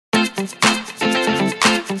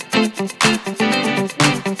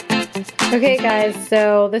Okay guys,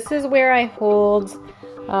 so this is where I hold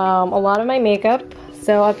a lot of my makeup.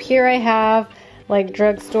 So up here I have like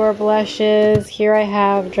drugstore blushes, here I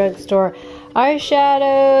have drugstore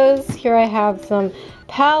eyeshadows, here I have some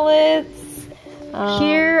palettes,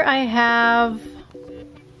 here I have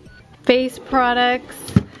face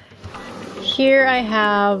products, here I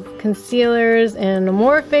have concealers and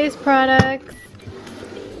more face products.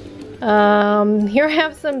 Here I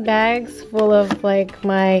have some bags full of like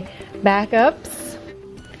my backups.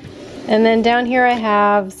 And then down here I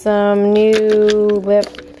have some new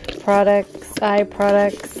lip products, eye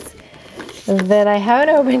products that I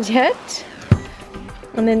haven't opened yet.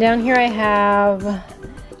 And then down here I have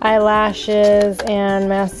eyelashes and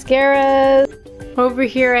mascaras. Over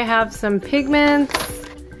here I have some pigments.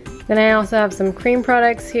 Then I also have some cream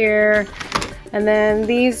products here. And then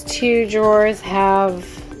these two drawers have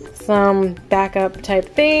some backup type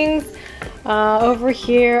things. Over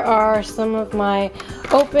here are some of my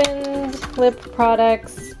opened lip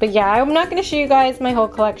products. But yeah, I'm not going to show you guys my whole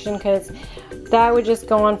collection because that would just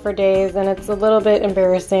go on for days and it's a little bit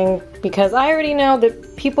embarrassing because I already know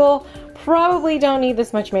that people probably don't need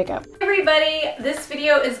this much makeup. Hey everybody, this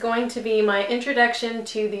video is going to be my introduction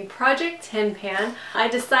to the Project Tin Pan. I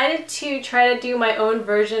decided to try to do my own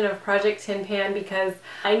version of Project Tin Pan because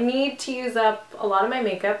I need to use up a lot of my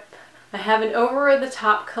makeup. I have an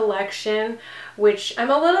over-the-top collection, which I'm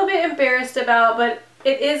a little bit embarrassed about, but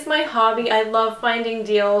it is my hobby. I love finding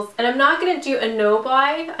deals, and I'm not going to do a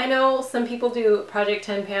no-buy. I know some people do Project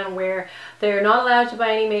Tin Pan where they're not allowed to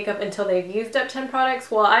buy any makeup until they've used up 10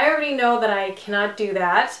 products. Well, I already know that I cannot do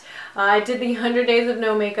that. I did the 100 Days of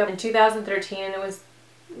No Makeup in 2013, and it was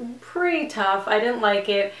pretty tough. I didn't like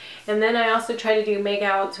it. And then I also tried to do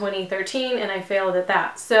Makeout 2013, and I failed at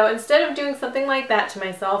that. So instead of doing something like that to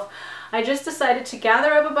myself, I just decided to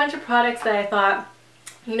gather up a bunch of products that I thought,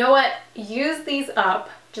 you know what, use these up.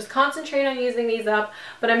 Just concentrate on using these up,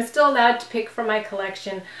 but I'm still allowed to pick from my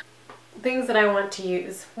collection things that I want to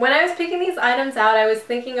use. When I was picking these items out, I was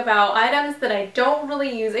thinking about items that I don't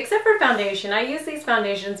really use, except for foundation. I use these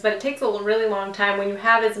foundations, but it takes a really long time when you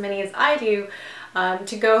have as many as I do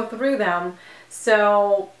to go through them.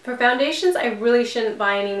 So for foundations, I really shouldn't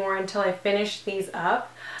buy any more until I finish these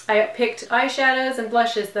up. I picked eyeshadows and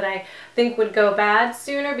blushes that I think would go bad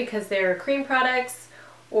sooner because they're cream products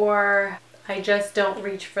or I just don't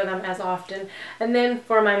reach for them as often. And then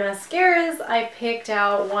for my mascaras, I picked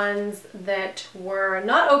out ones that were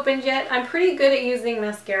not opened yet. I'm pretty good at using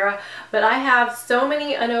mascara, but I have so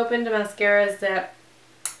many unopened mascaras that,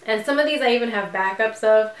 and some of these I even have backups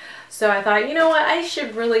of. So I thought, you know what, I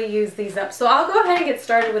should really use these up. So I'll go ahead and get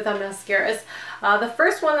started with the mascaras. The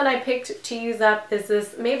first one that I picked to use up is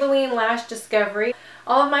this Maybelline Lash Discovery.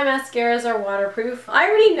 All of my mascaras are waterproof. I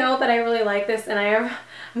already know that I really like this, and I'm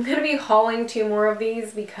going to be hauling 2 more of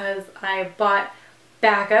these because I bought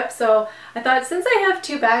backup. So I thought since I have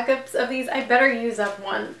 2 backups of these, I better use up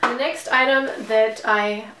one. The next item that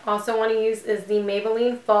I also want to use is the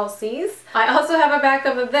Maybelline Falsies. I also have a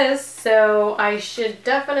backup of this, so I should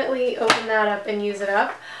definitely open that up and use it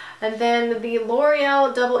up. And then the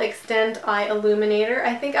L'Oreal Double Extend Eye Illuminator.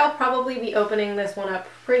 I think I'll probably be opening this one up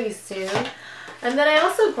pretty soon. And then I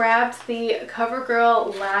also grabbed the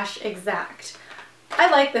CoverGirl Lash Exact. I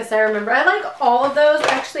like this, I remember. I like all of those.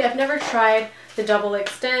 Actually, I've never tried the Double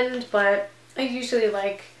Extend, but I usually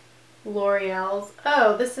like L'Oreal's.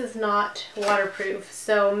 Oh, this is not waterproof,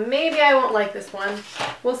 so maybe I won't like this one.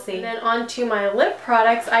 We'll see. And then on to my lip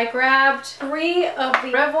products. I grabbed 3 of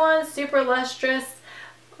the Revlon Super Lustrous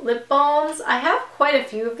lip balms. I have quite a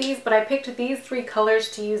few of these, but I picked these 3 colors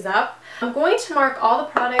to use up. I'm going to mark all the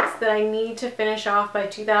products that I need to finish off by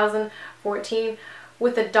 2014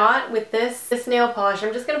 with a dot with this nail polish.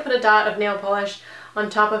 I'm just going to put a dot of nail polish on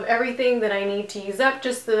top of everything that I need to use up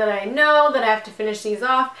just so that I know that I have to finish these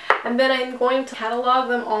off. And then I'm going to catalog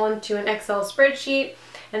them all into an Excel spreadsheet,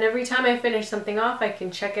 and every time I finish something off, I can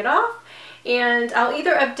check it off. And I'll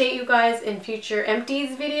either update you guys in future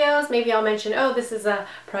empties videos. Maybe I'll mention, oh, this is a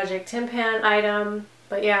Project Tin Pan item.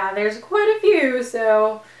 But yeah, there's quite a few,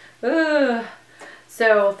 so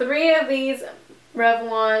So 3 of these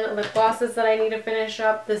Revlon lip glosses that I need to finish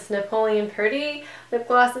up. This Napoleon Perdue lip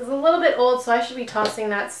gloss is a little bit old, so I should be tossing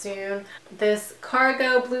that soon. This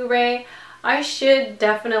Cargo Blu-ray, I should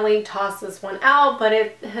definitely toss this one out, but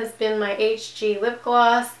it has been my HG lip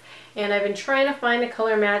gloss, and I've been trying to find a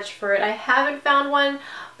color match for it. I haven't found one,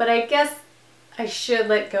 but I guess I should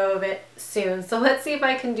let go of it soon. So let's see if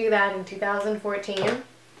I can do that in 2014.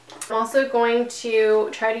 I'm also going to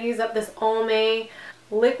try to use up this Almay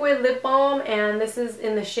liquid lip balm, and this is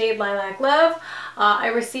in the shade Lilac Love. I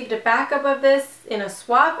received a backup of this in a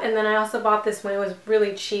swap, and then I also bought this when it was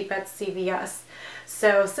really cheap at CVS.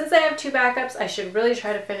 So since I have two backups, I should really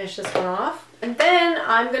try to finish this one off. And then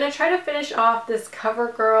I'm going to try to finish off this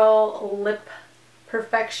CoverGirl Lip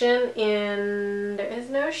Perfection in, there is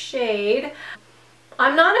no shade.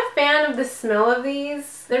 I'm not a fan of the smell of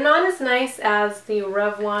these. They're not as nice as the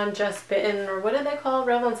Revlon Just Bitten, or what do they call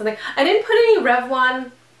Revlon something. I didn't put any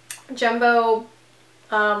Revlon jumbo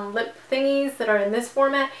lip thingies that are in this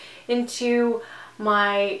format into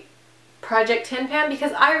my Project Tin Pan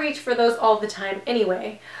because I reach for those all the time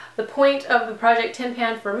anyway. The point of the Project Tin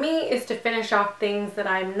Pan for me is to finish off things that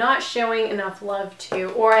I'm not showing enough love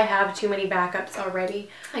to, or I have too many backups already.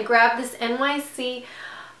 I grabbed this NYC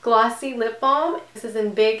Glossy Lip Balm. This is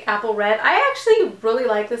in Big Apple Red. I actually really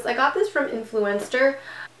like this. I got this from Influenster.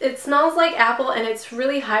 It smells like apple and it's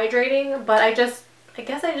really hydrating, but I guess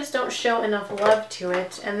I just don't show enough love to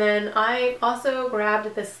it. And then I also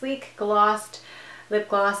grabbed the Sleek Glossed lip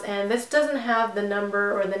gloss, and this doesn't have the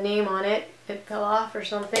number or the name on it. It fell off or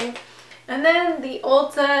something. And then the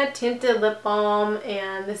Ulta Tinted Lip Balm,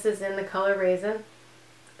 and this is in the color Raisin.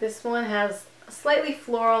 This one has a slightly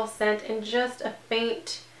floral scent and just a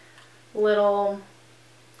faint little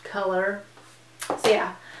color. So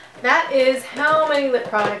yeah, that is how many lip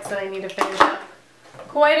products that I need to finish up.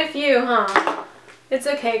 Quite a few, huh? It's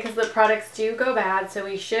okay because lip products do go bad, so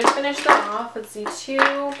we should finish them off. Let's see, 2,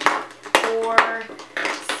 4,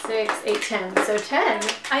 6, 8, 10. So 10.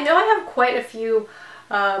 I know I have quite a few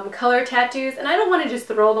color tattoos, and I don't want to just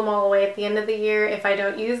throw them all away at the end of the year if I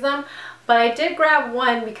don't use them. But I did grab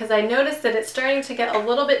one because I noticed that it's starting to get a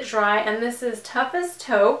little bit dry, and this is Tough as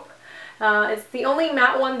Taupe. It's the only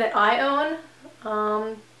matte one that I own,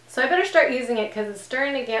 so I better start using it because it's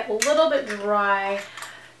starting to get a little bit dry.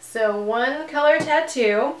 So one color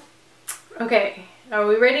tattoo. Okay, are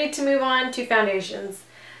we ready to move on to foundations?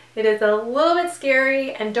 It is a little bit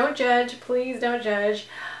scary, and don't judge, please don't judge.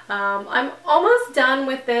 I'm almost done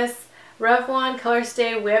with this Revlon Color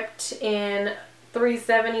Stay Whipped in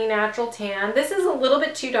 370 Natural Tan. This is a little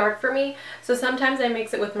bit too dark for me, so sometimes I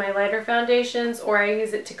mix it with my lighter foundations or I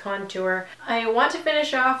use it to contour. I want to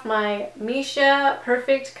finish off my Misha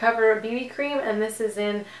Perfect Cover BB Cream, and this is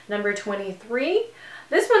in number 23.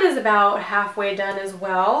 This one is about halfway done as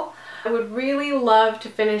well. I would really love to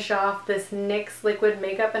finish off this NYX liquid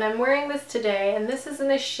makeup, and I'm wearing this today, and this is in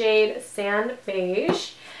the shade Sand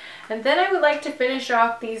Beige. And then I would like to finish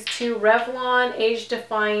off these two Revlon Age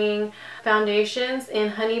Defying foundations in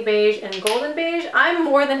Honey Beige and Golden Beige. I'm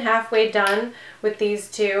more than halfway done with these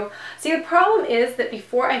two. See, the problem is that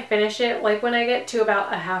before I finish it, like when I get to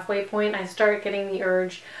about a halfway point, I start getting the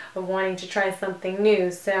urge of wanting to try something new.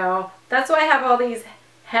 So that's why I have all these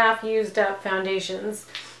half used up foundations.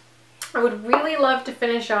 I would really love to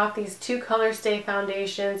finish off these two Color Stay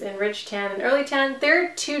foundations in Rich Tan and Early Tan.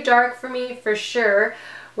 They're too dark for me for sure,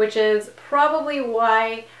 which is probably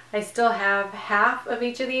why I still have half of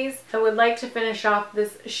each of these. I would like to finish off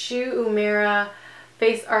this Shu Uemura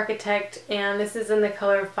Face Architect, and this is in the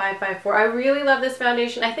color 554. I really love this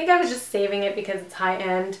foundation. I think I was just saving it because it's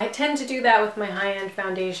high-end. I tend to do that with my high-end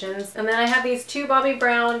foundations. And then I have these two Bobbi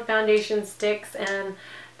Brown foundation sticks, and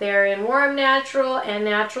they're in Warm Natural and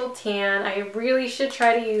Natural Tan. I really should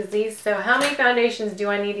try to use these. So how many foundations do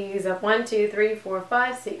I need to use up? 1, 2, 3, 4,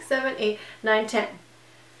 5, 6, 7, 8, 9, 10.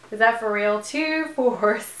 Is that for real? 2,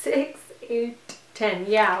 4, 6, 8, 10.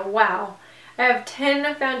 Yeah, wow. I have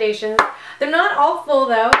 10 foundations. They're not all full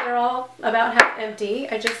though. They're all about half empty.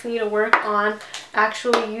 I just need to work on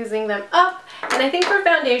actually using them up. And I think for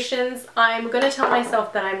foundations, I'm going to tell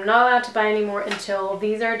myself that I'm not allowed to buy any more until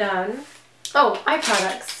these are done. Oh, eye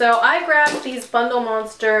products. So I grabbed these Bundle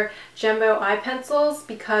Monster Jumbo eye pencils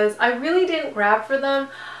because I really didn't grab for them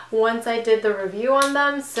once I did the review on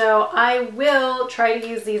them, so I will try to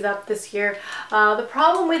use these up this year. The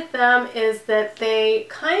problem with them is that they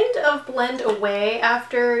kind of blend away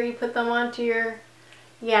after you put them onto your,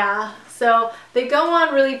 so they go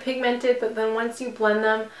on really pigmented, but then once you blend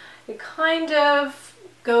them, it kind of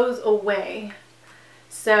goes away.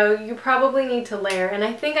 So you probably need to layer, and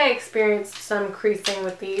I think I experienced some creasing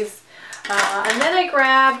with these. And then I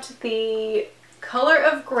grabbed the Color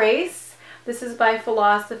of Grace. This is by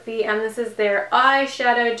Philosophy, and this is their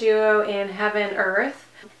eyeshadow duo in Heaven Earth.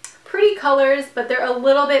 Pretty colors, but they're a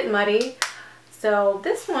little bit muddy, so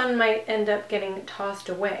this one might end up getting tossed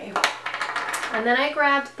away. And then I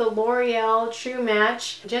grabbed the L'Oreal True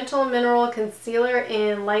Match Gentle Mineral Concealer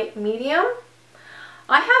in Light Medium.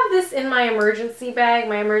 I have this in my emergency bag,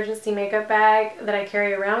 my emergency makeup bag that I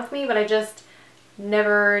carry around with me, but I just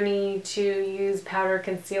never need to use powder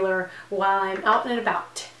concealer while I'm out and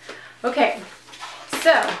about. Okay,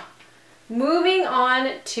 so moving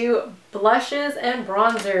on to blushes and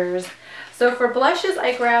bronzers. So for blushes,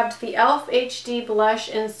 I grabbed the e.l.f. HD blush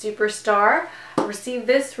in Superstar. I received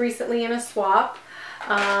this recently in a swap.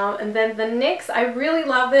 And then the NYX, I really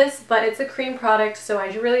love this, but it's a cream product, so I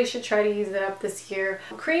really should try to use it up this year.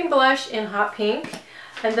 Cream blush in Hot Pink.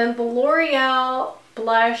 And then the L'Oreal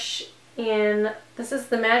blush in, this is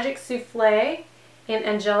the Magic Souffle in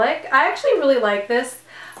Angelic. I actually really like this.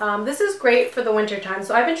 This is great for the winter time,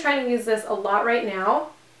 so I've been trying to use this a lot right now.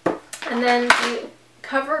 And then the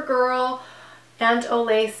CoverGirl and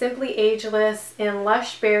Olay Simply Ageless in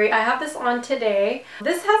Lush Berry. I have this on today.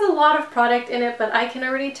 This has a lot of product in it, but I can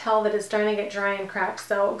already tell that it's starting to get dry and cracked,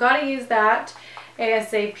 so gotta use that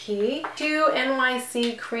ASAP. 2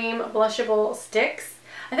 NYC Cream Blushable Sticks.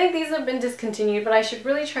 I think these have been discontinued, but I should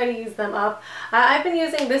really try to use them up. I've been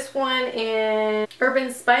using this one in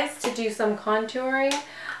Urban Spice to do some contouring.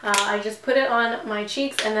 I just put it on my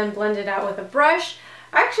cheeks and then blend it out with a brush.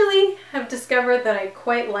 I actually have discovered that I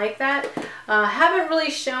quite like that. Haven't really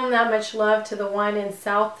shown that much love to the one in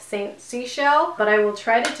South St. Seashell, but I will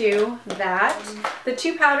try to do that. The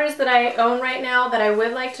 2 powders that I own right now that I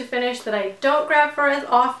would like to finish that I don't grab for as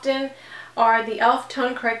often are the e.l.f.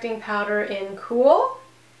 Tone Correcting Powder in Cool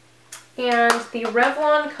and the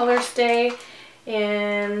Revlon Color Stay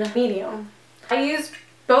in Medium. I used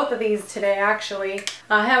both of these today actually.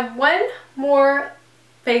 I have one more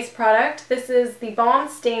face product. This is the Balm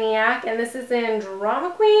Staniac, and this is in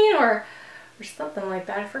Drama Queen or something like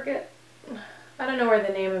that. I forget. I don't know where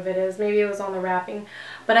the name of it is. Maybe it was on the wrapping.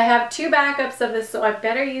 But I have 2 backups of this, so I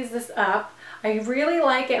better use this up. I really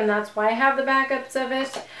like it, and that's why I have the backups of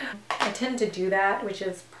it. I tend to do that, which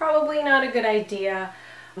is probably not a good idea,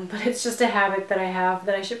 but it's just a habit that I have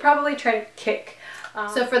that I should probably try to kick.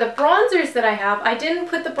 So for the bronzers that I have, I didn't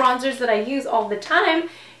put the bronzers that I use all the time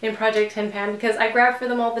in Project 10 Pan because I grab for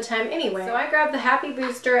them all the time anyway. So I grabbed the Happy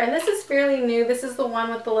Booster, and this is fairly new. This is the one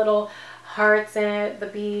with the little hearts in it, the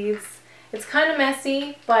beads. It's kind of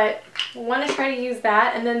messy, but I want to try to use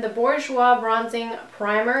that. And then the Bourjois Bronzing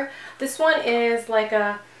Primer. This one is like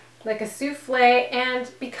a souffle, and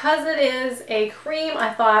because it is a cream,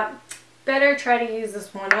 I thought better try to use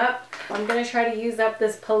this one up. I'm going to try to use up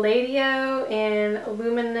this Palladio in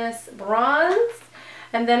Luminous Bronze.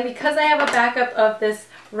 And then because I have a backup of this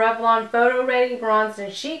Revlon Photo Ready Bronzed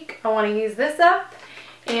and Chic, I want to use this up.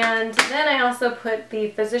 And then I also put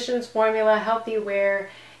the Physicians Formula Healthy Wear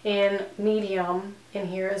in Medium in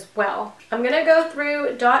here as well. I'm going to go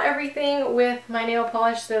through, dot everything with my nail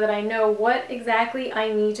polish so that I know what exactly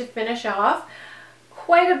I need to finish off.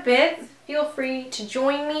 Quite a bit. Feel free to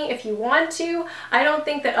join me if you want to. I don't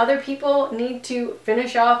think that other people need to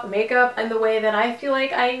finish off makeup in the way that I feel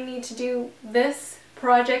like I need to do this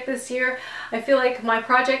project this year. I feel like my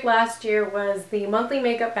project last year was the monthly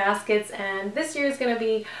makeup baskets, and this year is going to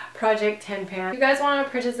be Project 10 Pan. If you guys want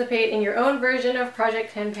to participate in your own version of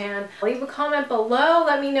Project 10 Pan, leave a comment below.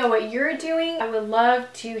 Let me know what you're doing. I would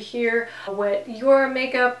love to hear what your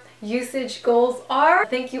makeup usage goals are.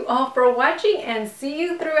 Thank you all for watching, and see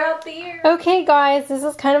you throughout the year. Okay guys, this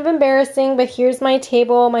is kind of embarrassing, but here's my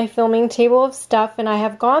table, my filming table of stuff, and I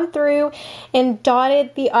have gone through and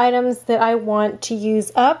dotted the items that I want to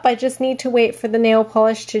use up. I just need to wait for the nail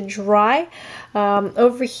polish to dry.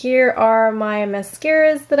 Over here are my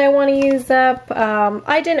mascaras that I want to use up.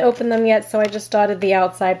 I didn't open them yet, so I just dotted the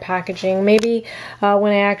outside packaging. Maybe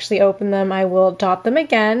when I actually open them, I will dot them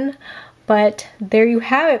again. But there you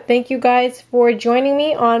have it. Thank you guys for joining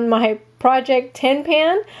me on my Project 10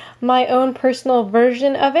 Pan, my own personal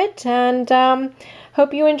version of it, and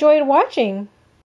hope you enjoyed watching.